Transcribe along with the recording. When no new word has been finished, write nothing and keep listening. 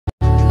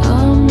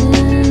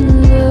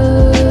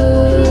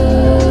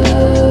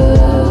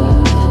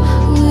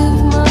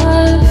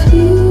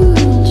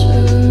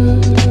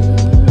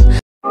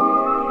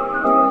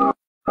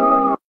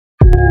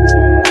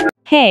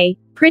Hey,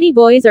 pretty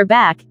boys are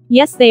back.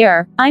 Yes they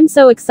are. I'm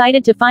so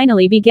excited to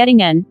finally be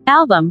getting an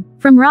album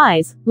from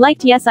RIIZE.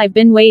 Liked yes I've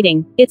been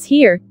waiting. It's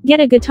here. Get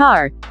a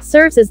Guitar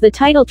serves as the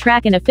title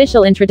track and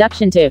official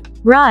introduction to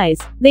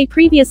RIIZE. They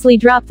previously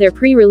dropped their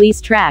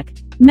pre-release track,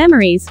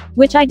 Memories,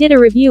 which I did a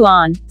review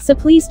on, so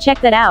please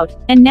check that out.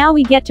 And now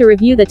we get to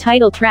review the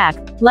title track.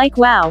 Like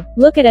wow,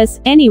 look at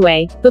us.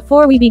 Anyway,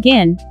 before we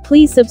begin,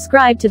 please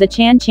subscribe to the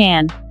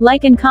chan,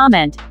 like and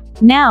comment.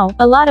 Now,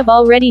 a lot of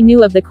already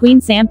knew of the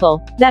Queen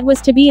sample that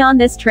was to be on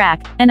this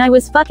track, and I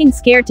was fucking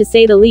scared to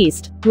say the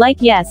least. Like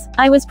yes,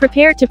 I was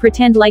prepared to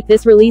pretend like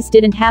this release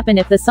didn't happen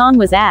if the song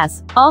was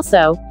ass.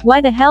 Also,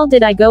 why the hell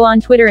did I go on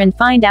Twitter and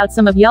find out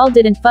some of y'all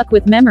didn't fuck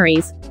with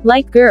Memories?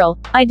 Like girl,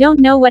 I don't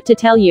know what to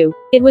tell you.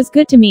 It was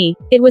good to me.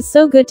 It was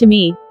so good to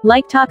me.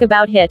 Like talk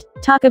about hit,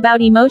 talk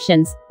about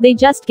emotions. They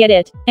just get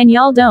it, and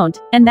y'all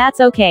don't, and that's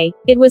okay.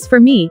 It was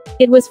for me.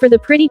 It was for the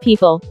pretty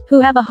people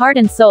who have a heart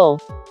and soul.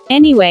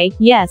 Anyway,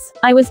 yes,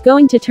 I was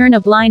going to turn a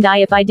blind eye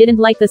if I didn't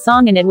like the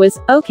song, and it was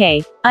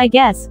okay, I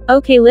guess.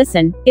 Okay,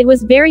 listen, it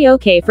was very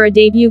okay for a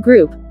debut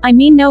group. I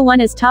mean, no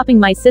one is topping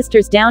My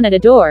Sisters Down at a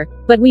Door,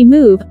 but we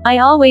move. I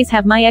always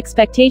have my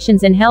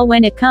expectations in hell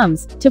when it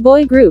comes to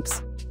boy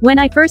groups. When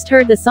I first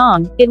heard the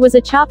song, it was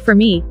a chop for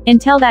me,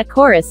 until that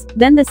chorus,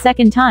 then the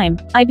second time,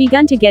 I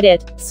begun to get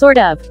it, sort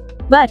of.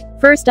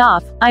 But, first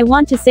off, I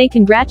want to say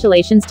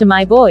congratulations to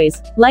my boys,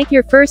 like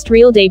your first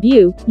real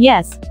debut.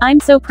 Yes,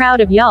 I'm so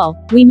proud of y'all,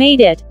 we made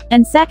it.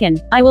 And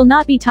second, I will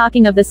not be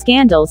talking of the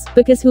scandals,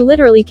 because who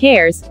literally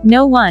cares?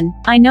 No one.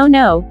 I know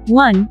no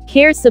one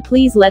cares, so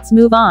please let's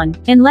move on.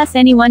 Unless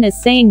anyone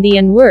is saying the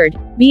N-word,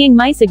 being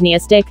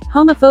misogynistic,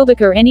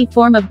 homophobic or any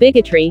form of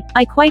bigotry,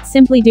 I quite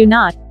simply do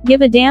not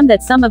give a damn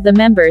that some of the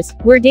members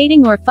were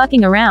dating or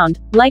fucking around.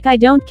 Like I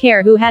don't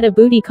care who had a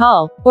booty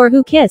call, or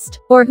who kissed,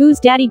 or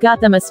whose daddy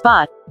got them a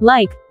spot.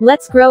 Like,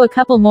 let's grow a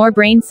couple more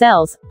brain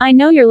cells. I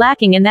know you're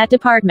lacking in that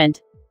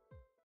department.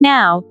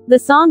 Now, the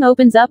song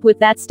opens up with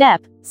that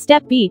step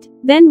beat,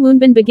 then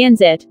Woonbin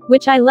begins it,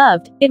 which I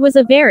loved. It was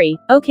a very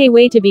okay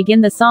way to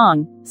begin the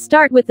song.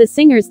 Start with the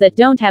singers that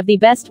don't have the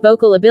best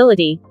vocal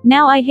ability.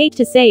 Now I hate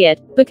to say it,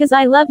 because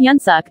I love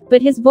Yunsuk,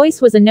 but his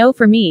voice was a no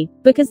for me,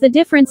 because the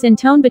difference in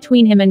tone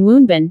between him and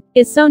Woonbin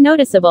is so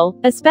noticeable,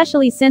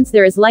 especially since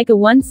there is like a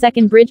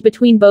 1-second bridge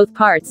between both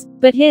parts.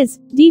 But his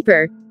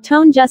deeper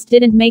tone just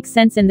didn't make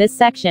sense in this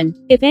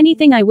section. If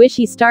anything, I wish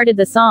he started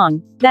the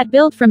song. That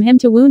build from him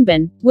to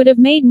Woonbin would have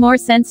made more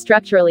sense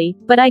structurally,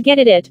 but I get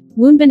it.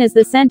 Woonbin is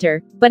the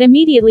center, but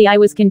immediately I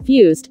was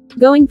confused,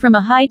 going from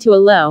a high to a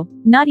low,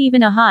 not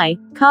even a high,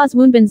 cause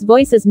Woonbin's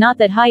voice is not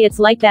that high, it's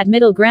like that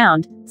middle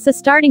ground. So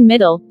starting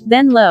middle,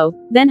 then low,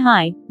 then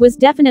high, was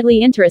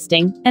definitely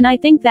interesting, and I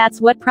think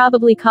that's what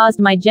probably caused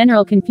my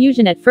general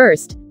confusion at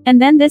first.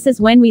 And then this is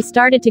when we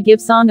started to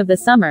give Song of the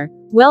Summer,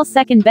 well,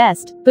 second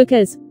best,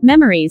 because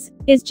Memories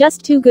is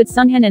just too good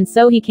sunghan, and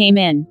so he came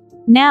in.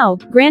 Now,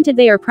 granted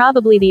they are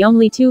probably the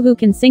only two who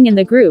can sing in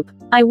the group.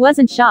 I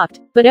wasn't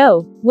shocked, but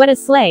oh, what a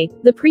slay.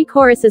 The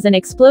pre-chorus is an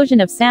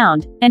explosion of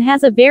sound, and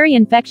has a very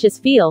infectious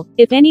feel.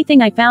 If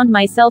anything, I found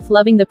myself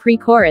loving the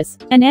pre-chorus,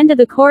 and end of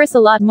the chorus a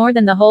lot more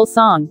than the whole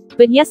song.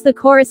 But yes, the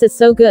chorus is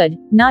so good,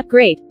 not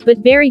great, but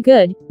very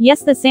good.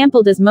 Yes, the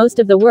sample does most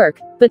of the work,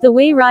 but the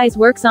way RIIZE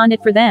works on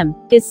it for them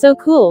is so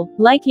cool.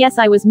 Like yes,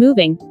 I was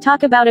moving.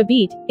 Talk about a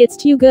beat, it's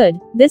too good.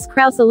 This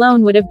Kraus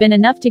alone would have been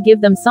enough to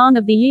give them Song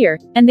of the Year,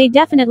 and they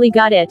definitely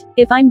got it,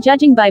 if I'm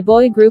judging by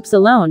boy groups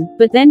alone.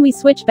 But then we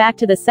switch back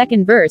to the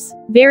second verse,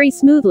 very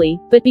smoothly,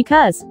 but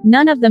because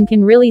none of them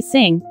can really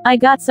sing, I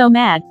got so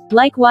mad.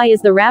 Like why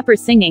is the rapper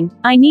singing?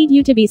 I need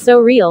you to be so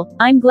real.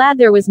 I'm glad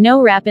there was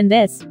no rap in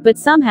this, but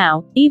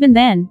somehow, even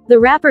then, the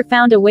rapper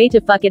found a way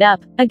to fuck it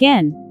up,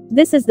 again.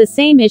 This is the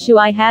same issue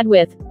I had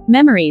with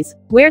Memories,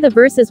 where the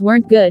verses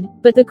weren't good,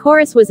 but the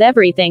chorus was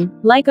everything.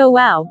 Like oh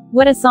wow,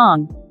 what a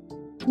song.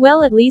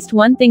 Well, at least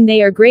one thing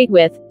they are great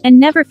with, and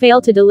never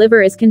fail to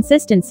deliver, is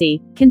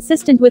consistency.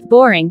 Consistent with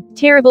boring,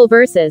 terrible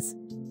verses.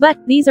 But,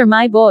 these are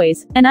my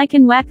boys, and I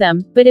can whack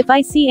them, but if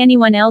I see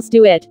anyone else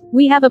do it,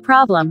 we have a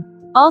problem.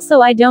 Also,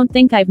 I don't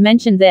think I've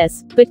mentioned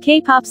this, but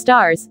K-pop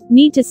stars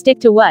need to stick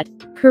to what?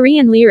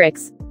 Korean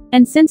lyrics.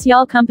 And since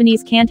y'all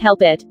companies can't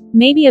help it,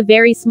 maybe a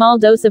very small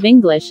dose of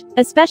English,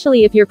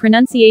 especially if your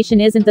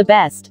pronunciation isn't the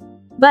best.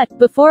 But,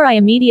 before I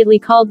immediately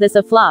called this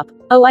a flop,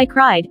 oh I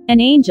cried, an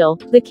angel,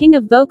 the king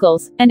of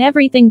vocals, and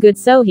everything good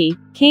Sohee,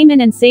 came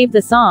in and saved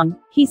the song.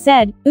 He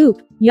said,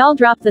 oop, y'all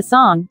dropped the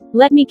song,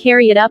 let me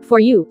carry it up for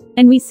you.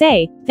 And we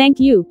say, thank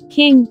you,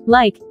 king.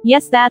 Like,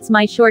 yes, that's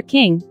my short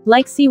king.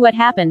 Like, see what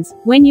happens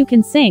when you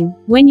can sing,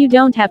 when you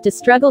don't have to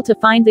struggle to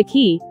find the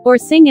key, or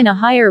sing in a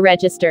higher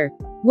register.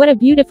 What a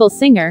beautiful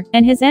singer,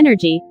 and his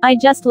energy, I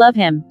just love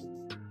him.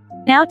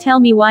 Now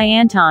tell me why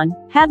Anton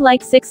had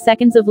like 6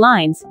 seconds of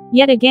lines,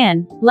 yet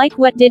again, like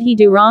what did he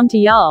do wrong to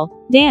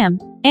y'all? Damn.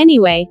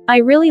 Anyway, I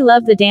really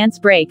love the dance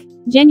break.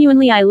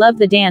 Genuinely, I love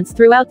the dance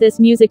throughout this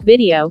music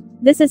video.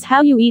 This is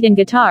how you eat in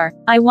guitar.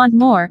 I want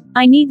more.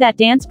 I need that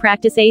dance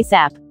practice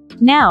ASAP.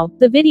 Now,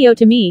 the video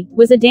to me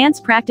was a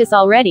dance practice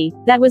already.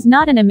 That was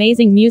not an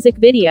amazing music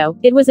video,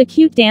 it was a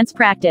cute dance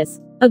practice.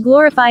 A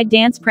glorified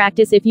dance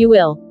practice if you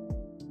will.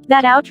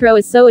 That outro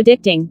is so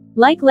addicting.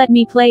 Like let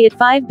me play it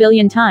 5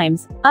 billion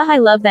times. I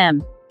love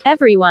them.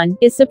 Everyone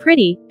is so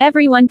pretty,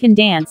 everyone can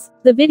dance,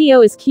 the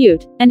video is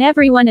cute, and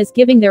everyone is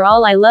giving their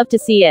all. I love to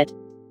see it.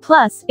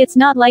 Plus, it's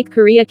not like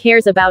Korea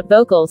cares about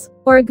vocals,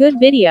 or a good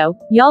video,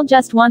 y'all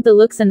just want the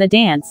looks and the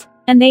dance.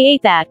 And they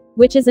ate that,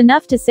 which is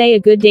enough to say a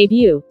good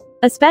debut.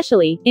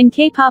 Especially, in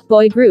K-pop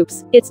boy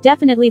groups, it's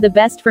definitely the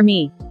best for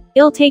me.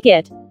 I'll take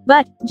it.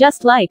 But,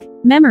 just like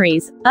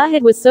Memories,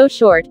 it was so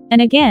short,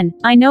 and again,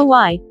 I know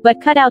why,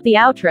 but cut out the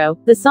outro.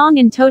 The song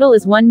in total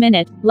is 1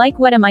 minute, like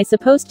what am I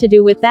supposed to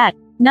do with that?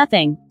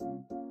 Nothing.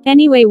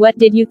 Anyway, what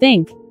did you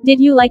think? Did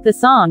you like the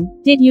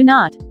song? Did you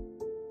not?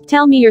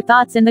 Tell me your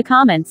thoughts in the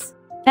comments.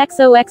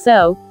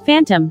 XOXO,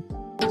 Phantom.